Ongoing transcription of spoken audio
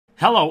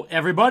Hello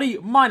everybody,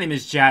 my name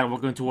is Chad and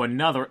welcome to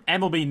another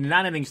MLB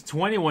 9 Innings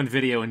 21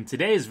 video. In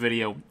today's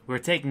video, we're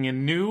taking a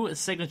new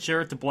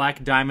signature to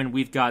Black Diamond.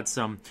 We've got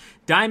some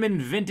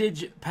Diamond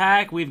Vintage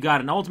pack, we've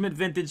got an Ultimate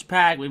Vintage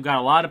pack, we've got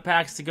a lot of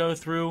packs to go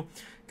through.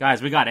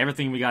 Guys, we got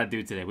everything we got to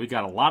do today. We've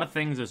got a lot of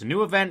things, there's a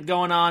new event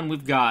going on,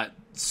 we've got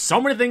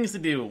so many things to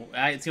do.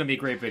 It's going to be a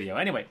great video.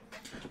 Anyway,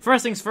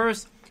 first things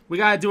first, we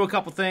got to do a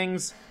couple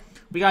things.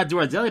 We gotta do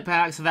our daily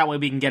pack, so that way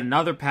we can get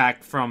another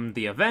pack from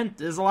the event.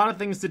 There's a lot of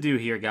things to do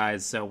here,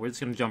 guys, so we're just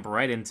gonna jump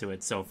right into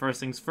it. So first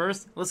things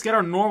first, let's get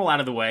our normal out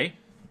of the way.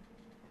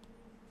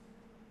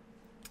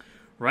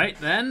 Right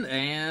then,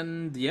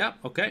 and yeah,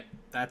 okay,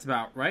 that's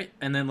about right.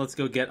 And then let's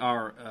go get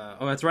our,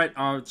 oh, that's right,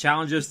 our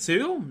challenges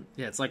too.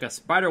 Yeah, it's like a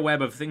spider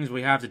web of things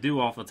we have to do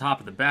off the top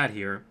of the bat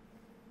here.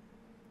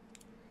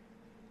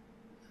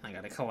 I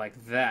gotta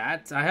collect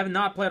that. I have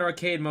not played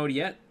arcade mode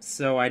yet,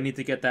 so I need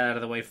to get that out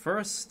of the way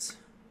first.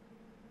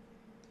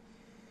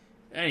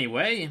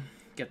 Anyway,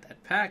 get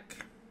that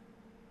pack.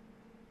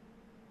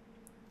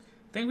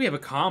 I think we have a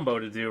combo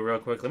to do real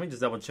quick. Let me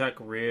just double check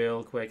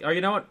real quick. Oh,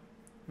 you know what?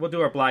 We'll do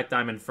our Black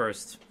Diamond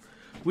first.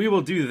 We will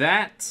do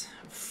that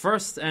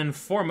first and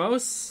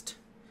foremost.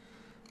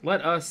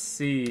 Let us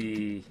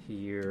see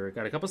here.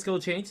 Got a couple skill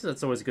changes.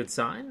 That's always a good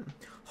sign.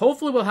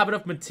 Hopefully we'll have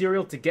enough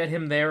material to get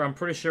him there. I'm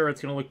pretty sure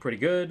it's going to look pretty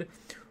good.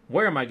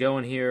 Where am I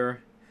going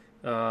here?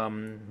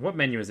 What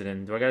menu is it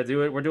in? Do I got to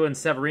do it? We're doing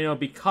Severino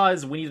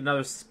because we need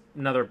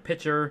another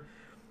pitcher.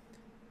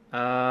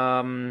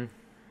 Where's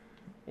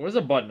the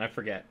button? I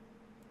forget.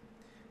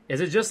 Is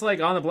it just like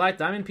on the Black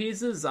Diamond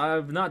pieces?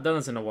 I've not done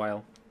this in a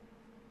while.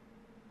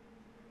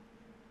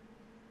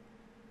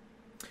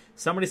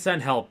 Somebody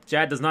send help.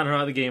 Chad does not know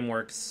how the game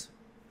works.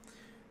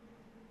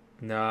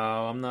 No,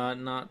 I'm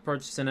not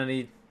purchasing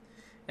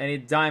any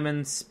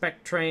Diamond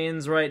spec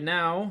trains right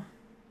now.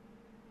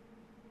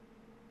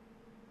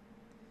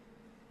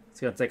 It's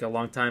gonna take a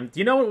long time. Do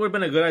you know what would have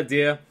been a good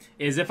idea?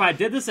 Is if I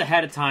did this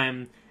ahead of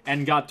time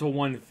and got to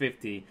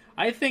 150.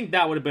 I think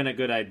that would have been a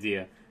good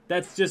idea.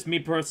 That's just me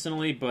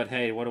personally, but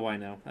hey, what do I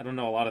know? I don't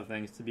know a lot of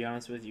things, to be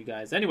honest with you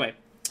guys. Anyway,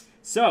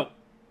 so,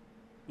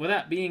 with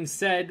that being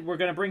said, we're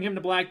gonna bring him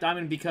to Black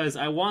Diamond because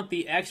I want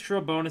the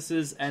extra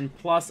bonuses, and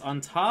plus,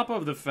 on top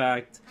of the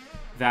fact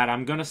that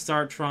I'm gonna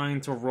start trying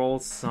to roll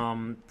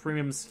some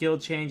premium skill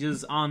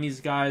changes on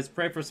these guys.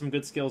 Pray for some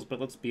good skills, but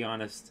let's be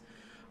honest.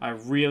 I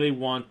really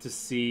want to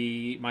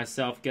see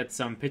myself get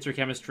some pitcher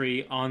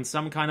chemistry on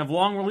some kind of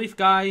long relief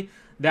guy.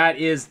 That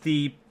is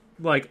the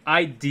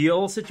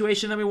ideal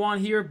situation that we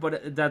want here,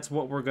 but that's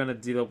what we're gonna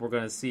do. We're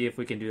gonna see if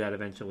we can do that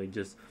eventually.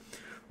 Just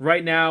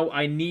right now,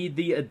 I need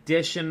the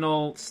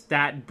additional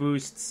stat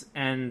boosts,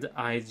 and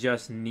I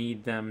just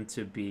need them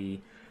to be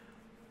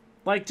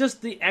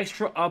just the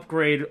extra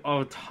upgrade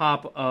on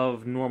top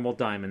of normal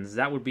diamonds.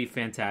 That would be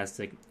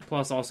fantastic.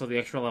 Plus, also the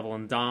extra level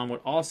in Dom would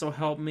also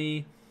help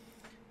me,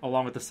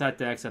 along with the set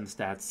decks and the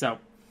stats. So,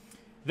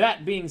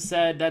 that being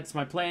said, that's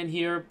my plan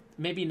here.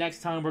 Maybe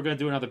next time we're going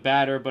to do another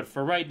batter, but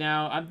for right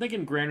now, I'm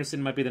thinking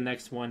Granderson might be the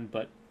next one,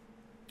 but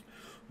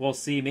we'll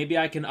see. Maybe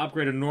I can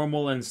upgrade a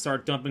normal and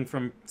start dumping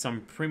from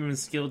some premium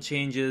skill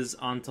changes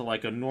onto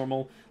a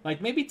normal.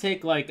 Maybe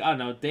take I don't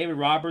know, David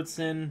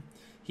Robertson.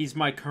 He's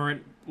my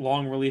current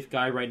long relief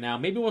guy right now.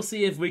 Maybe we'll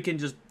see if we can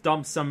just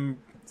dump some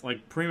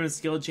premium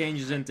skill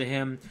changes into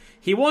him.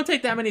 He won't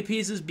take that many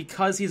pieces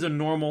because he's a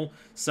normal,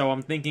 so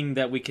I'm thinking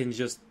that we can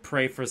just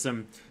pray for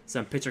some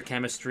pitcher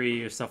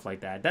chemistry or stuff like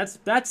that. That's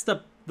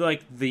the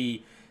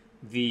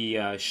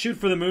shoot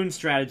for the moon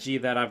strategy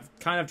that I've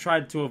kind of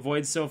tried to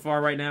avoid so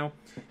far right now.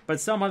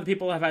 But some other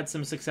people have had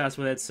some success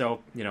with it,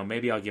 so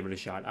maybe I'll give it a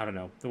shot. I don't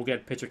know. We'll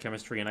get pitcher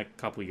chemistry in a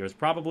couple of years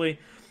probably.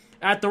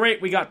 At the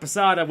rate we got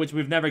Posada, which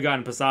we've never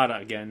gotten Posada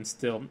again,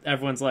 still.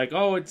 Everyone's like,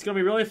 oh, it's going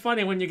to be really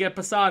funny when you get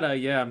Posada.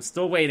 Yeah, I'm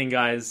still waiting,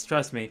 guys.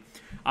 Trust me.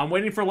 I'm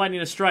waiting for lightning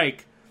to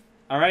strike.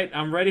 Alright,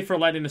 I'm ready for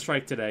lightning to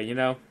strike today,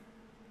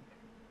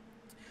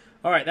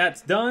 Alright,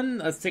 that's done.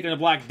 Let's take in a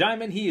Black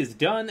Diamond. He is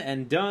done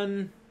and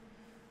done.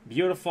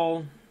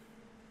 Beautiful.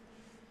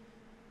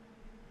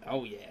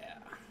 Oh, yeah.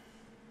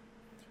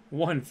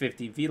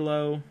 150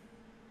 velo.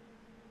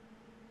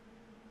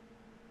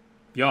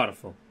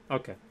 Beautiful.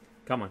 Okay,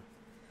 come on.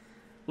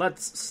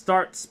 Let's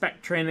start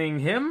spec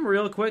training him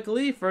real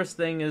quickly. First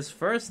thing is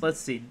first. Let's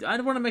see.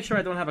 I want to make sure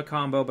I don't have a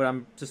combo, but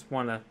I'm just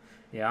going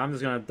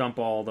to dump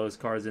all those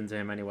cards into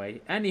him anyway.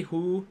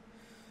 Anywho,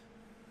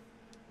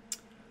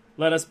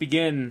 let us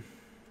begin.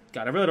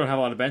 God, I really don't have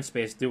a lot of bench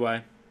space, do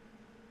I?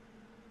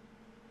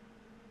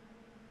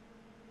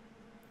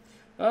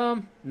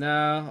 No.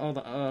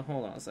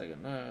 Hold on a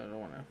second.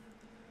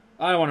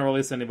 I don't want to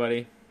release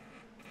anybody.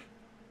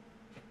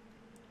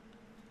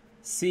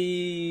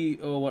 See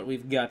what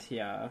we've got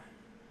here.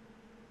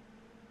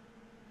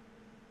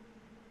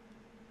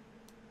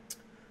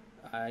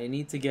 I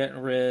need to get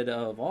rid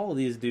of all of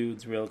these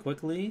dudes real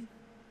quickly.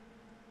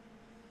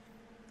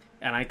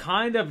 And I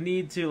kind of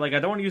need to, I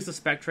don't want to use the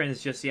spec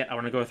trains just yet. I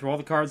want to go through all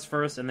the cards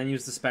first and then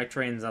use the spec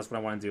trains. That's what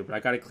I want to do. But I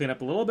got to clean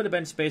up a little bit of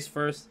bench space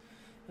first.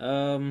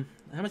 How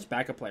much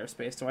backup player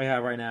space do I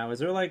have right now? Is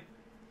there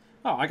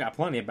Oh, I got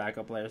plenty of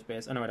backup player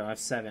space. Oh, no, I don't. I have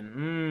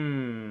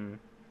 7.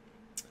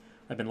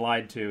 I've been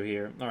lied to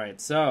here.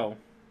 Alright, so...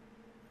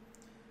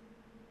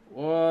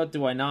 what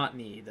do I not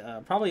need?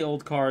 Probably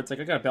old cards. Like,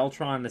 I got a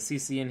Beltron and a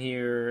CC in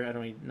here. I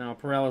don't need... no,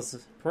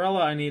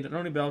 Perella I need. I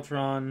don't need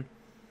Beltron.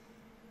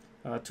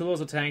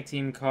 Tulo's a tank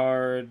team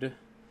card.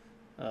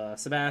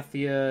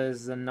 Sabathia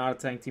is not a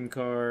tank team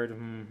card.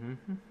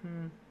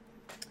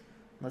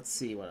 Let's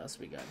see what else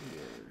we got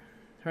here.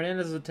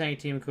 Hernandez is a tank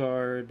team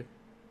card.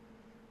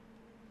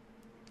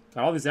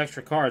 Got all these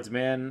extra cards,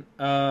 man.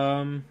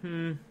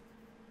 I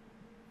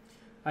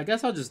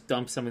guess I'll just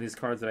dump some of these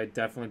cards that I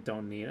definitely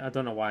don't need. I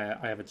don't know why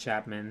I have a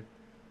Chapman.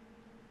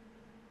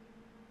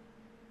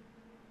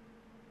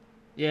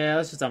 Yeah,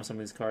 let's just dump some of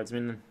these cards. I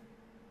mean,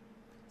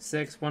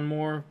 6, one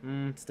more.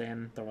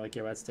 Stan. Don't really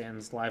care about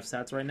Stan's live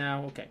stats right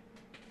now. Okay.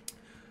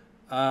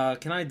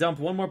 Can I dump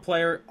one more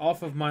player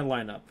off of my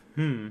lineup?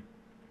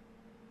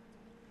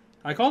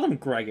 I called him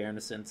Greg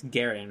Anderson. It's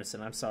Gary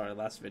Anderson. I'm sorry,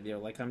 last video.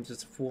 Like, I'm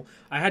just a fool.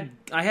 I had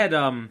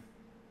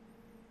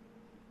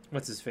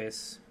what's his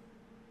face?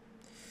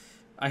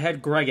 I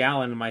had Greg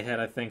Allen in my head,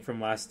 I think, from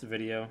last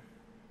video.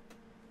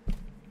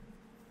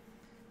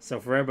 So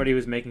for everybody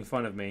who's making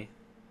fun of me,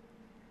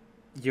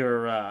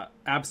 you're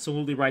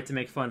absolutely right to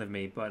make fun of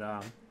me,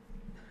 but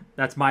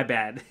that's my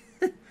bad.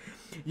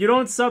 You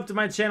don't sub to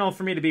my channel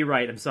for me to be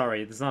right. I'm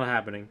sorry. It's not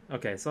happening.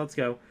 Okay, so let's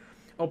go.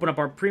 Open up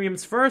our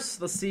premiums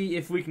first. Let's see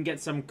if we can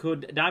get some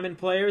good diamond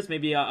players.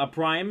 Maybe a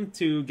prime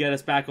to get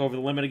us back over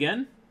the limit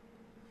again.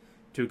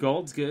 2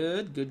 golds.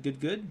 Good, good, good,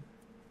 good.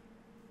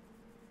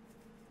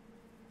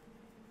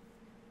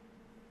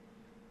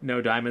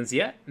 No diamonds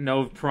yet.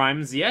 No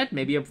primes yet.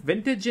 Maybe a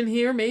vintage in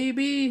here,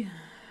 maybe.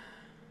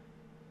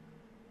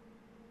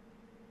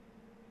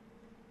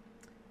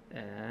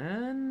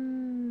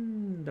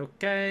 And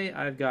okay,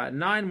 I've got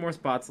 9 more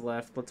spots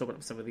left. Let's open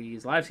up some of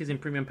these live season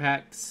premium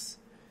packs.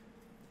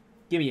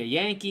 Give me a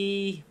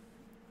Yankee.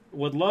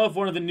 Would love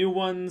one of the new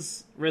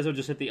ones. Rizzo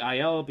just hit the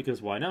IL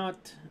because why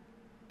not?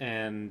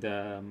 And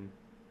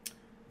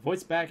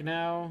Voigt's back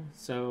now,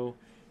 so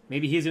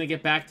maybe he's going to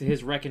get back to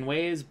his wrecking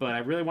ways, but I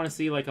really want to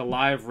see like a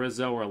live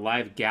Rizzo or a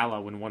live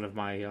Gallo in one of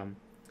my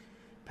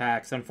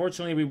packs.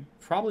 Unfortunately, we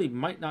probably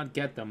might not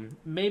get them.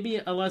 Maybe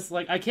unless,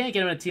 like, I can't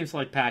get them in a Team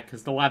Select pack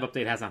because the live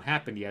update has not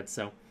happened yet,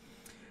 so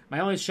my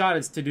only shot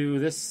is to do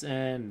this,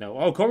 and no.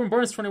 Oh, Corbin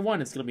Burns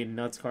 21. It's going to be a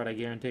nuts card, I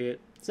guarantee it.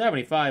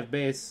 75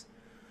 base.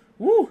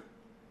 Woo!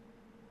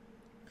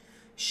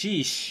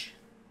 Sheesh.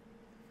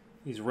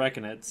 He's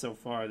wrecking it so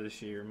far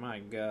this year. My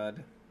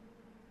God.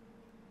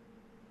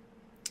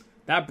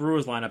 That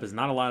Brewers lineup is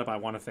not a lineup I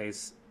want to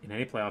face in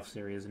any playoff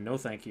series. No,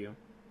 thank you.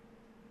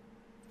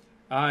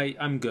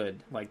 I'm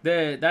good. Like,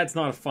 that's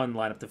not a fun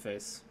lineup to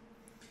face.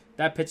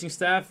 That pitching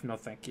staff, no,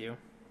 thank you.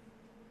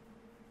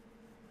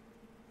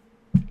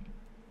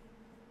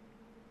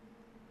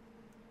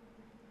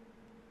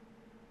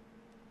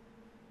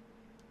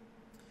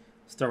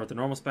 Start with the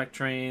normal spec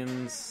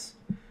trains.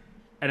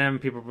 And then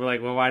people were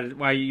like, well, why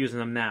are you using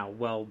them now?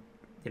 Well,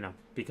 you know,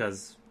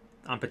 because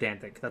I'm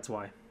pedantic. That's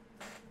why.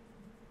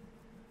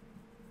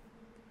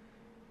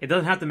 It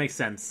doesn't have to make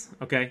sense,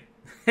 okay?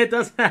 It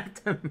doesn't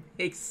have to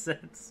make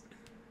sense.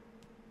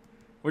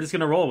 We're just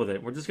going to roll with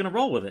it. We're just going to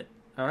roll with it.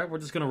 All right? We're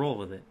just going to roll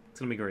with it. It's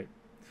going to be great.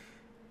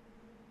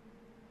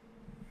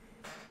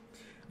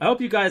 I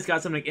hope you guys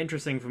got something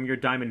interesting from your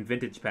Diamond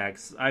Vintage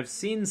packs. I've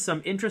seen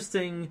some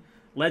interesting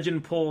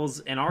legend pulls,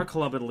 in our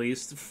club at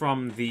least,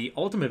 from the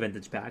Ultimate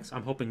Vintage packs.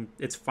 I'm hoping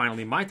it's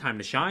finally my time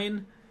to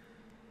shine.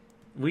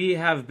 We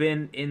have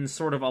been in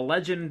sort of a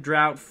legend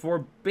drought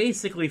for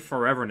basically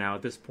forever now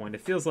at this point.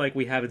 It feels like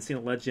we haven't seen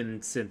a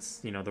legend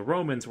since, you know, the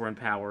Romans were in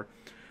power.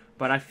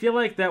 But I feel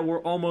like that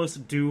we're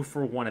almost due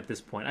for one at this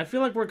point. I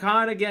feel like we're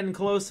kind of getting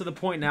close to the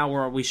point now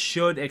where we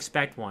should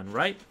expect one,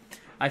 right?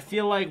 I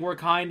feel like we're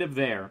kind of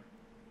there.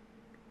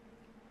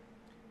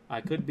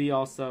 I could be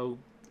also,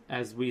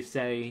 as we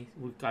say,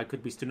 I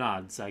could be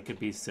stunads. I could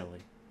be silly.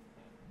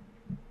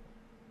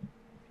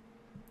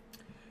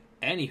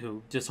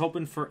 Anywho, just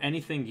hoping for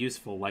anything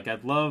useful. Like,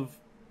 I'd love,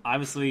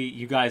 obviously,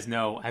 you guys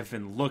know, I've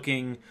been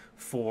looking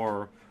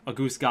for a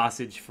Goose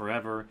Gossage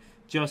forever,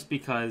 just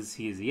because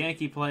he's a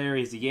Yankee player,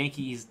 he's a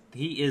Yankee,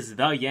 he is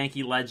the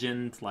Yankee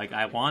legend. Like,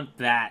 I want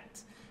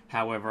that.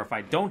 However, if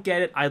I don't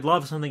get it, I'd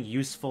love something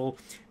useful.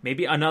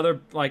 Maybe another,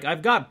 like,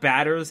 I've got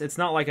batters. It's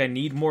not like I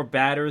need more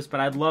batters,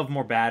 but I'd love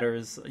more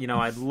batters. You know,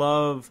 I'd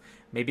love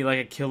maybe like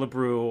a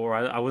Killebrew, or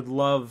I would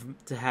love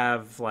to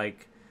have,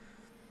 like,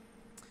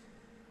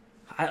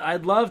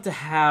 I'd love to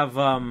have,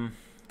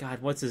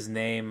 God, what's his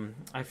name?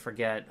 I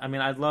forget. I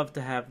mean, I'd love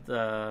to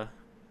have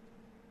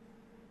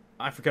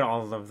I forget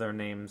all of their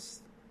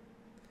names.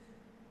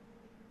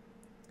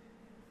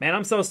 Man,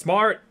 I'm so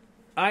smart.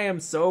 I am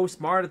so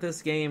smart at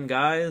this game,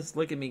 guys.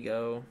 Look at me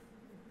go.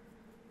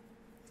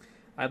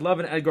 I'd love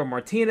an Edgar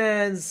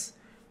Martinez.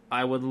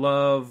 I would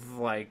love,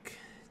 like,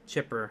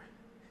 Chipper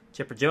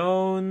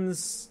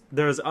Jones.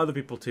 There's other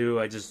people, too.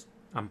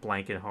 I'm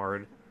blanking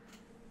hard.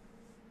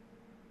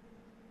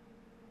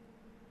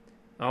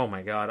 Oh,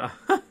 my God.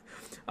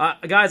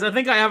 Guys, I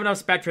think I have enough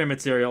Spectrum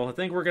material. I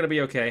think we're going to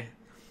be okay.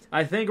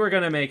 I think we're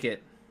going to make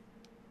it.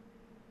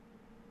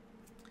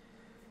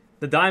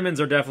 The diamonds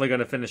are definitely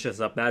going to finish us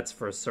up. That's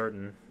for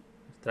certain.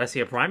 Did I see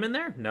a prime in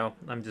there? No,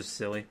 I'm just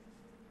silly.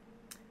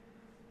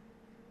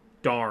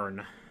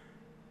 Darn.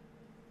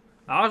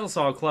 I also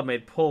saw a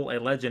clubmate pull a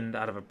legend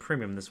out of a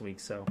premium this week,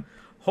 so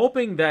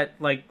hoping that,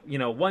 like, you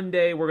know, one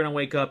day we're going to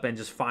wake up and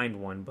just find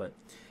one, but,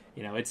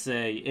 you know,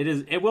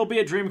 it will be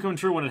a dream come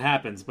true when it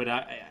happens, but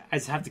I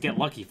just have to get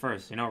lucky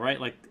first, you know, right?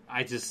 Like,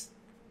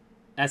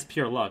 that's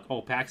pure luck.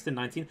 Oh, Paxton,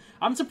 19.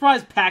 I'm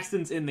surprised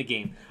Paxton's in the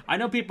game. I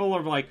know people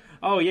are like,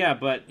 oh, yeah,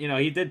 but, you know,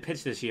 he did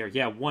pitch this year.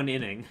 Yeah, 1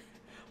 inning.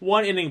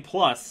 1 inning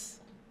plus.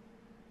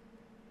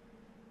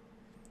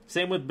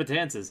 Same with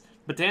Betances.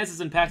 Betances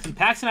and Paxton.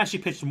 Paxton actually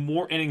pitched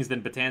more innings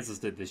than Betances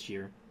did this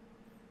year.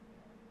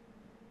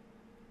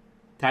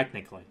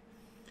 Technically.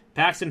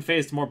 Paxton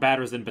faced more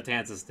batters than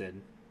Betances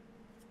did.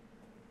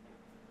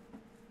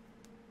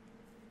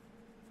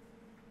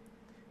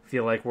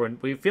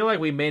 We feel like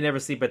we may never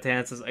see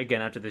Betances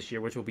again after this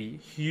year, which will be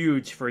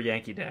huge for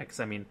Yankee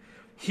decks. I mean,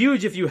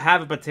 huge if you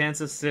have a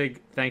Betances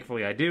Sig.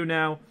 Thankfully, I do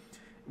now.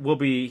 Will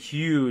be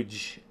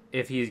huge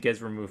if he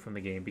gets removed from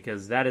the game,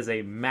 because that is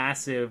a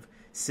massive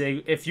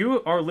Sig. If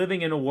you are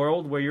living in a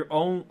world where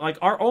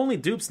our only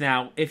dupes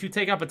now, if you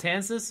take out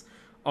Betances,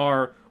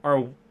 are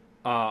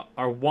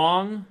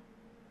Wong,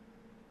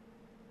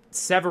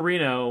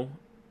 Severino,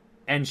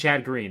 and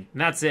Chad Green.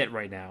 And that's it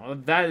right now.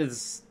 That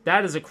is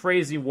a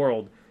crazy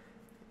world.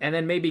 And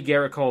then maybe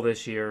Garrett Cole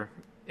this year,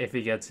 if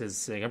he gets his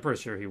Sig. I'm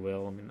pretty sure he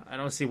will. I mean, I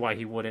don't see why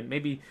he wouldn't.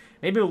 Maybe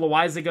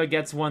Loaiziga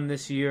gets one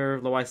this year.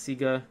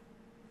 Loaiziga.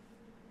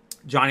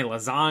 Johnny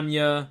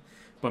Lasagna.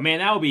 But man,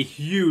 that would be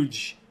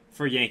huge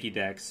for Yankee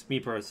decks. Me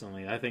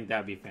personally, I think that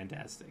would be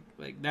fantastic.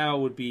 Like, that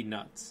would be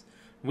nuts.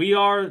 We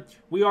are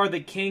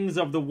the kings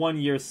of the 1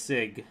 year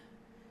Sig.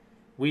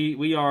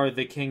 We are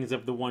the kings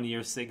of the 1 year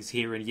Sigs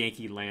here in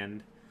Yankee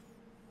land.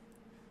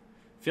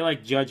 I feel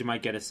like Judge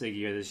might get a Sig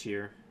year this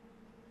year.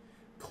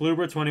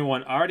 Kluber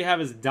 21. I already have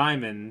his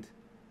diamond,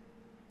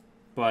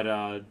 but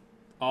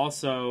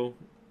also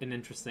an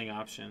interesting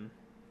option.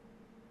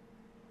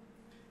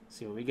 Let's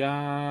see what we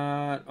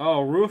got.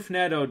 Oh,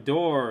 Roofnet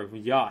Odor.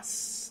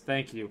 Yes.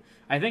 Thank you.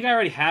 I think I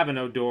already have an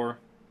Odor.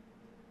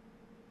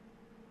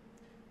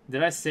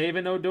 Did I save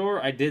an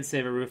Odor? I did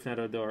save a Roofnet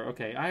Odor.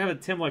 Okay, I have a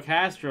Tim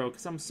LaCastro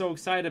because I'm so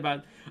excited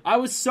about... I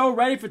was so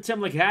ready for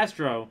Tim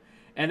LaCastro,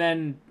 and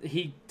then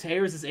he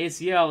tears his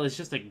ACL. It's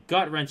just a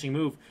gut-wrenching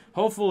move.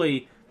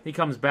 Hopefully, he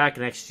comes back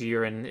next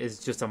year and is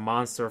just a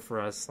monster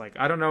for us. Like,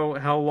 I don't know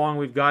how long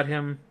we've got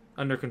him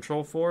under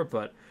control for,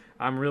 but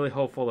I'm really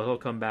hopeful that he'll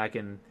come back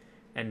and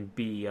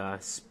be a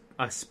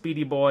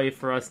speedy boy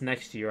for us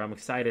next year. I'm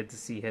excited to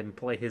see him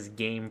play his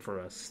game for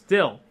us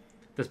still,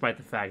 despite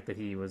the fact that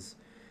he was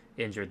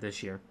injured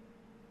this year.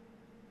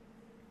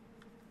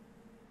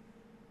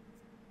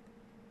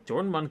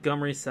 Jordan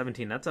Montgomery,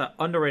 17. That's an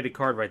underrated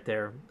card right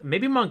there.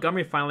 Maybe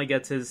Montgomery finally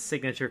gets his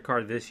signature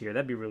card this year.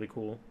 That'd be really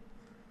cool.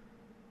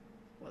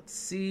 Let's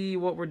see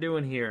what we're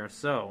doing here.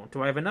 So,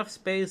 do I have enough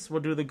space?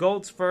 We'll do the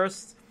golds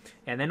first,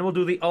 and then we'll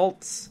do the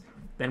alts.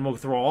 Then we'll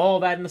throw all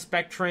that in the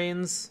spec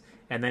trains,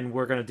 and then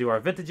we're going to do our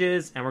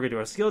vintages, and we're going to do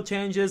our skill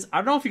changes. I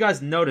don't know if you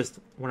guys noticed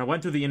when I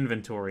went through the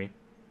inventory.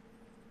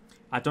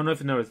 I don't know if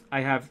you noticed.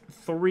 I have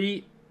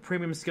 3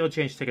 premium skill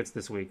change tickets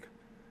this week.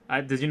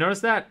 Did you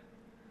notice that?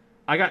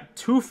 I got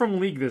 2 from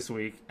League this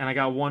week, and I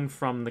got 1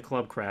 from the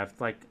Clubcraft.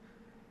 Like,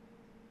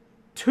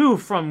 2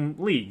 from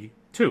League.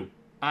 2.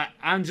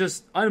 I'm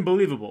just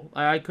unbelievable.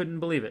 I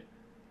couldn't believe it.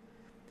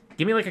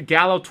 Give me like a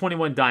Gallo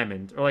 21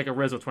 diamond, or like a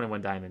Rizzo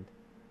 21 diamond.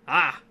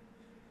 Ah!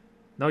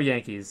 No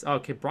Yankees.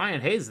 Okay,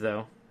 Brian Hayes,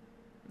 though.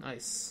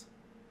 Nice.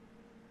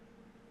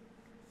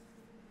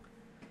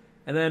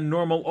 And then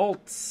normal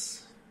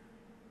alts.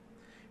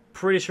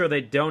 Pretty sure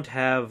they don't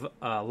have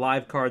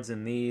live cards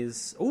in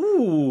these.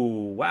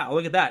 Ooh, wow,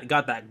 look at that.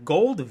 Got that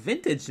gold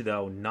vintage,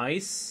 though.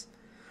 Nice.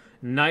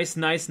 Nice,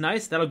 nice,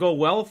 nice. That'll go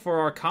well for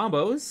our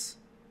combos.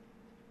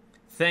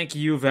 Thank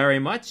you very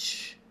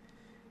much.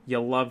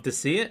 You'll love to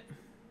see it.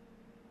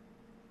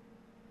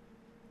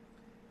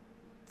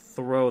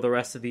 Throw the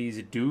rest of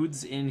these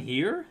dudes in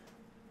here.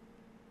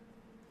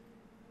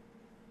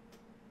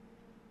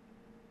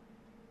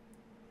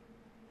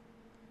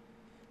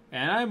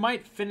 And I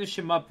might finish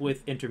him up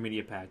with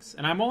intermediate packs.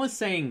 And I'm only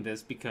saying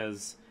this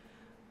because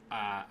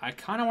I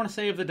kind of want to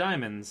save the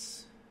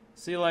diamonds.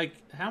 See, like,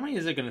 how many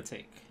is it going to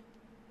take?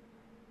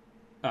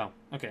 Oh,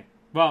 okay.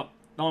 Well,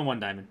 only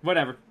 1 diamond.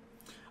 Whatever.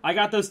 I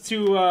got those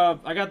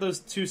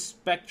 2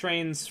 spec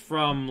trains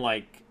from,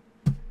 like,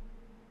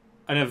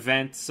 an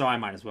event, so I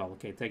might as well.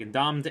 Okay, taking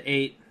Dom to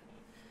 8.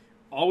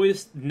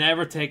 Always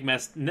never take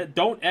mess.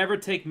 Don't ever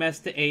take mess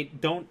to 8.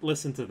 Don't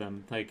listen to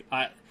them. Like,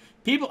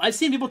 I've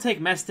seen people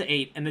take mess to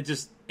 8, and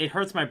it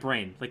hurts my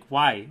brain. Like,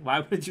 why?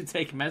 Why would you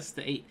take mess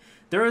to 8?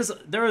 There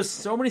is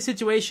so many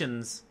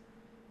situations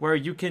where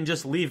you can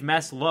just leave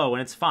mess low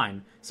and it's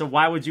fine. So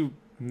why would you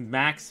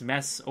max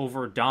mess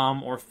over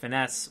Dom or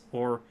finesse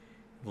or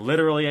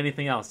literally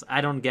anything else? I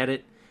don't get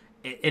it.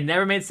 It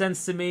never made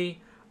sense to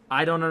me.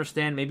 I don't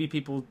understand. Maybe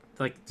people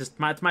like it's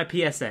my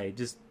PSA.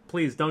 Just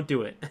please don't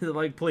do it.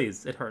 Like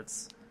please, it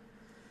hurts.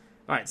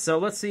 All right, so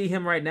let's see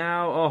him right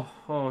now.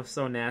 Oh,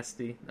 so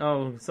nasty.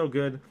 Oh, so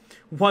good.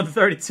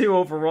 132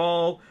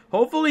 overall.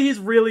 Hopefully he's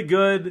really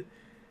good.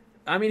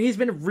 I mean, he's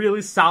been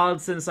really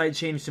solid since I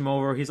changed him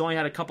over. He's only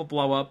had a couple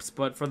blow-ups,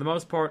 but for the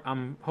most part,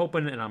 I'm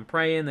hoping and I'm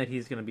praying that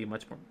he's going to be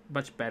much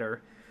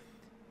better.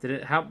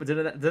 Did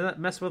that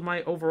mess with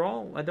my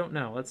overall? I don't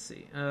know. Let's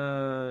see.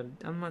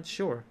 I'm not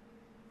sure.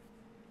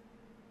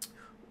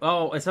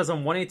 Oh, it says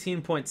I'm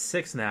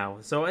 118.6 now.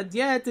 So, it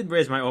did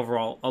raise my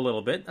overall a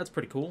little bit. That's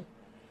pretty cool.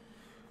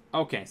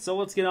 Okay, so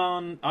let's get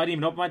on. I didn't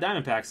even open my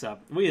diamond packs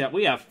up. We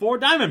have 4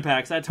 diamond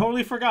packs. I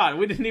totally forgot.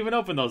 We didn't even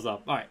open those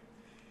up. All right.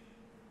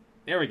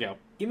 There we go.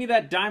 Give me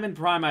that diamond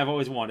prime I've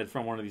always wanted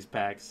from one of these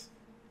packs.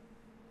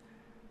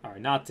 All right,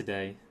 not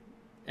today.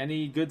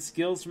 Any good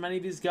skills from any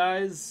of these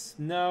guys?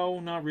 No,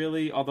 not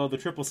really. Although the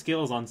triple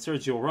skills on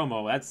Sergio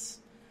Romo,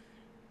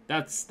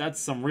 that's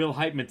some real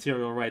hype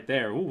material right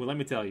there. Ooh, let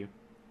me tell you.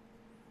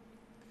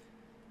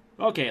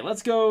 Okay,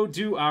 let's go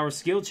do our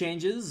skill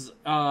changes.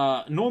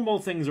 Normal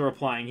things are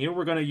applying here.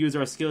 We're going to use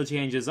our skill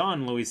changes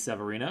on Luis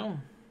Severino.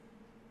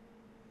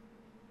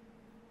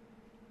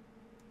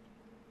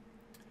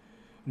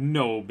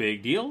 No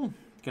big deal.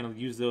 Going to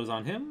use those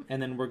on him.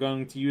 And then we're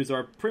going to use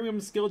our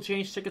premium skill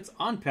change tickets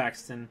on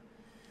Paxton.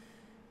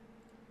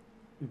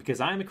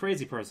 Because I'm a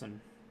crazy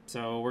person.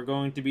 So we're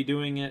going to be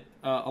doing it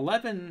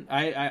 11.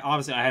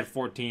 Obviously I had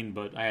 14,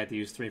 but I had to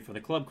use 3 for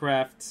the club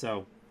craft,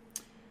 so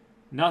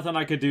nothing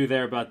I could do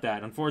there about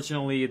that.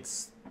 Unfortunately,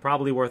 it's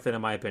probably worth it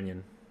in my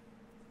opinion.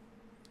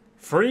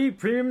 Free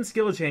premium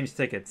skill change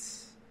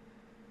tickets.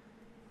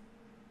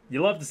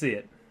 You love to see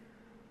it.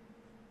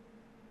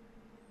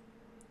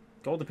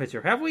 Golden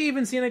pitcher. Have we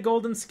even seen a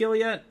golden skill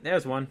yet?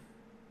 There's one.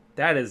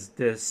 That is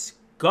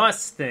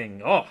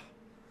disgusting. Oh.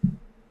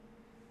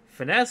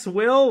 Finesse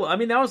will. I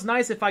mean, that was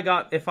nice if I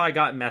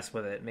got mess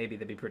with it. Maybe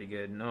that'd be pretty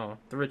good. No.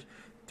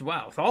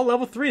 Wow. It's all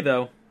level 3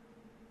 though.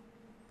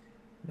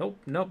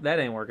 Nope, that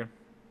ain't working.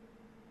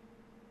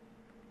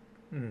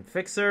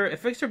 Fixer. If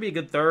Fixer would be a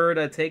good 3rd,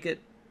 I'd take it.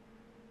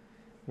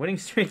 Winning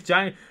streak,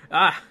 giant.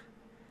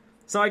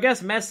 So I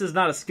guess mess is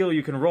not a skill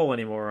you can roll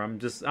anymore.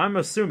 I'm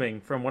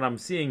assuming from what I'm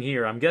seeing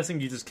here. I'm guessing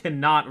you just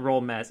cannot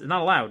roll mess. It's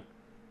not allowed.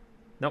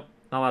 Nope,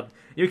 not allowed.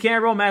 You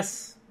can't roll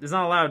mess. It's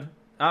not allowed.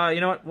 You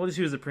know what? We'll just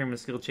use the premium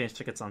skill change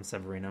tickets on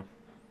Severino.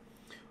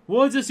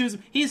 We'll just use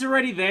him. He's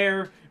already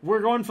there.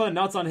 We're going for the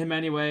nuts on him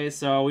anyway,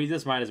 so we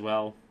just might as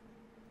well.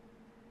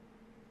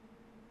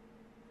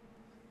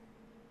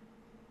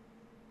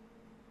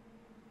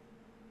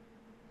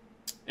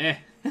 I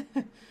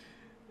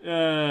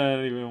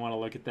don't even want to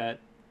look at that.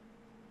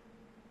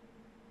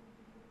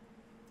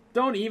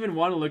 Don't even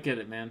want to look at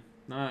it, man.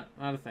 Not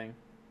a thing.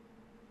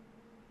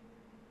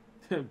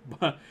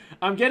 But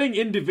I'm getting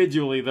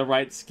individually the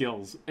right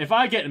skills. If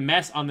I get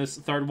mess on this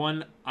 3rd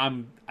one,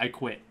 I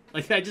quit.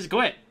 Like, I just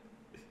quit.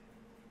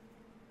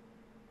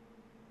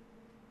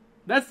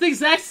 That's the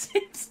exact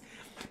same.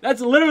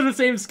 That's literally the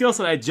same skill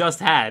set I just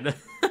had.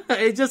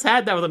 I just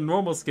had that with a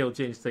normal skill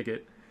change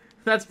ticket.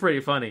 That's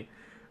pretty funny.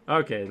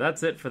 Okay,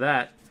 that's it for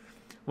that.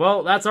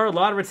 Well, that's our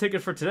lottery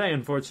ticket for today,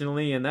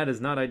 unfortunately, and that is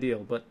not ideal,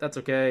 but that's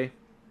okay.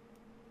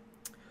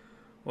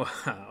 Well,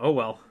 oh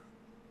well.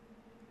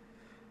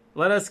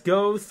 Let us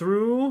go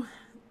through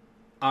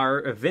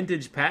our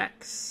vintage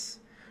packs.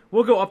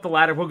 We'll go up the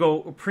ladder. We'll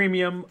go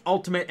premium,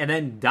 ultimate, and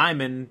then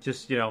diamond,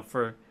 just,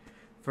 for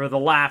the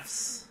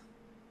laughs.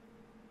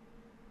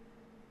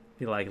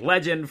 Be like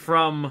legend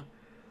from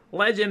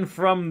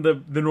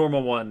the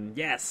normal one.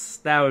 Yes,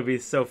 that would be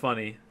so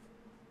funny.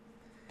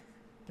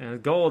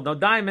 And gold, no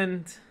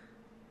diamond.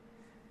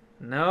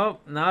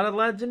 Nope, not a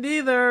legend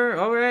either.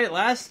 Alright,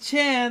 last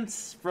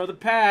chance for the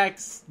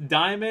packs.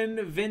 Diamond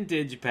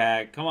vintage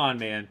pack. Come on,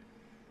 man.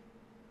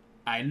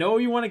 I know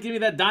you want to give me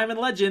that diamond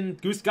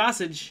legend. Goose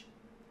Gossage.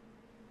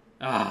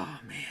 Ah,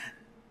 man.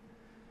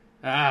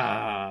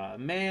 Ah,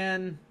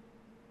 man.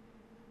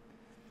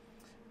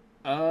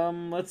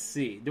 Let's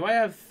see. Do I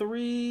have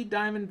 3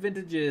 diamond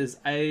vintages?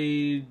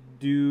 I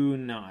do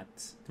not.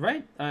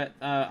 Right?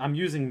 I'm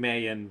using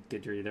May and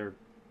Gidry.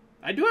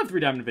 I do have 3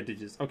 diamond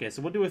vintages. Okay,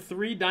 so we'll do a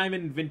 3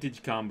 diamond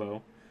vintage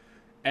combo.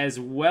 As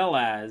well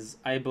as,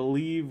 I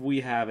believe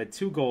we have a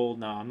 2 gold.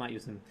 No, I'm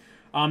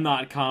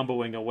not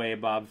comboing away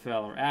Bob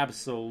Feller.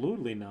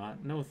 Absolutely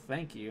not. No,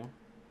 thank you.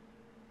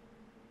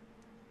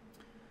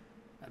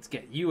 Let's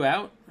get you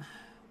out.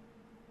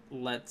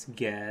 Let's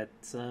get,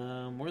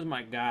 where's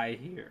my guy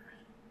here?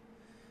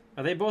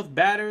 Are they both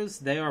batters?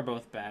 They are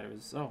both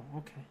batters. Oh,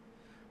 okay.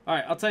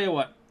 Alright, I'll tell you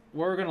what.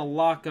 We're going to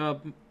lock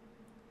up.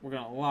 We're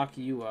going to lock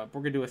you up.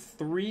 We're going to do a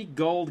 3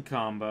 gold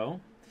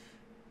combo.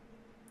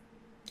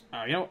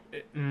 Oh, yeah,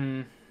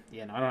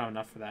 no, I don't have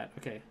enough for that.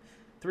 Okay.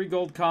 3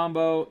 gold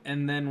combo,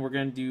 and then we're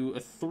going to do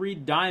a 3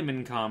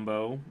 diamond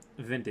combo.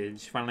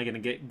 Vintage. Finally going to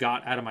get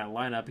Gott out of my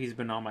lineup. He's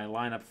been on my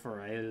lineup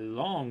for a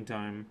long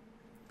time.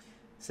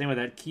 Same with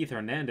that Keith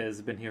Hernandez.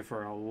 Has been here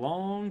for a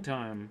long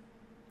time.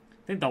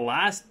 I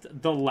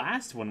think the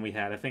last one we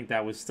had, I think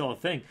that was still a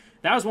thing.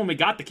 That was when we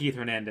got the Keith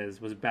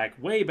Hernandez. Was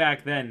way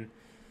back then.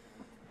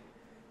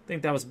 I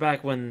think that was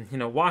back when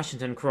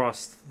Washington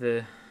crossed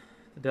the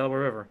Delaware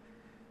River.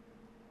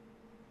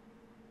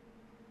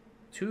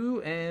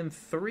 2 and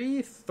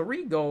 3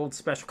 gold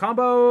special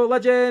combo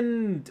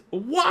legend.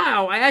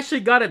 Wow, I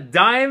actually got a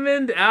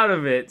diamond out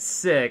of it.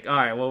 Sick. All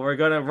right, well we're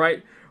gonna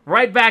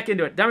right back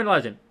into it. Diamond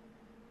legend.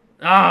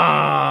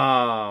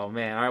 Oh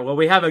man. All right, well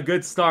we have a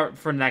good start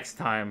for next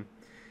time.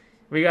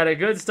 We got a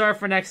good start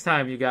for next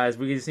time, you guys.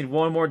 We just need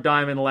one more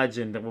diamond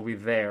legend and we'll be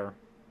there.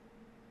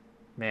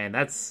 Man,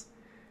 that's...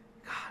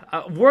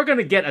 we're going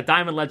to get a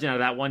diamond legend out of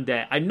that one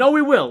day. I know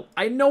we will.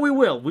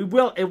 We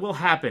will. It will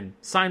happen.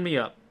 Sign me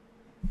up.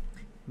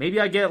 Maybe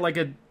I get like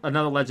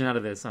another legend out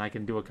of this and I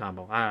can do a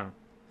combo. I don't know.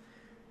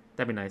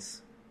 That'd be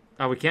nice.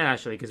 Oh, we can't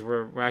actually because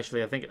we're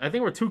actually... I think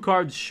we're 2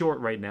 cards short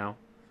right now.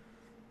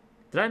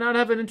 Did I not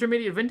have an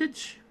intermediate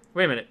vintage?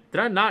 Wait a minute.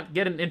 Did I not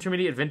get an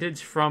intermediate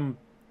vintage from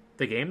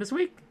the game this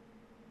week?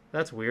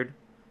 That's weird.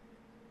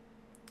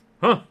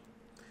 Huh.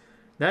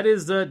 That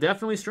is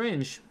definitely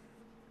strange.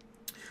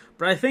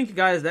 But I think,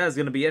 guys, that is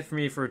going to be it for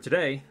me for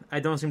today.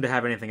 I don't seem to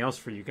have anything else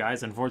for you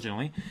guys,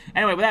 unfortunately.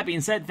 Anyway, with that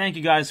being said, thank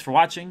you guys for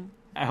watching.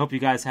 I hope you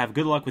guys have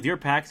good luck with your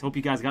packs. Hope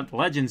you guys got the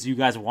legends you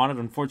guys wanted.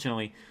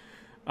 Unfortunately,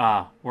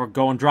 we're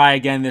going dry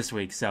again this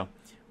week. So,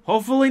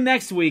 hopefully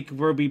next week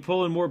we'll be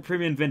pulling more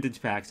premium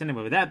vintage packs.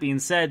 Anyway, with that being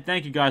said,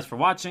 thank you guys for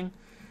watching.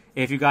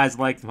 If you guys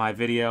liked my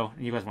video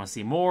and you guys want to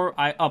see more,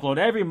 I upload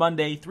every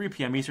Monday, 3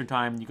 p.m. Eastern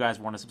Time. You guys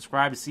want to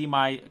subscribe to see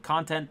my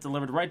content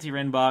delivered right to your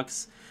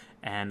inbox.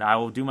 And I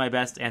will do my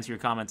best to answer your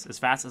comments as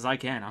fast as I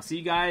can. I'll see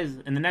you guys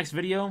in the next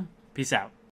video. Peace out.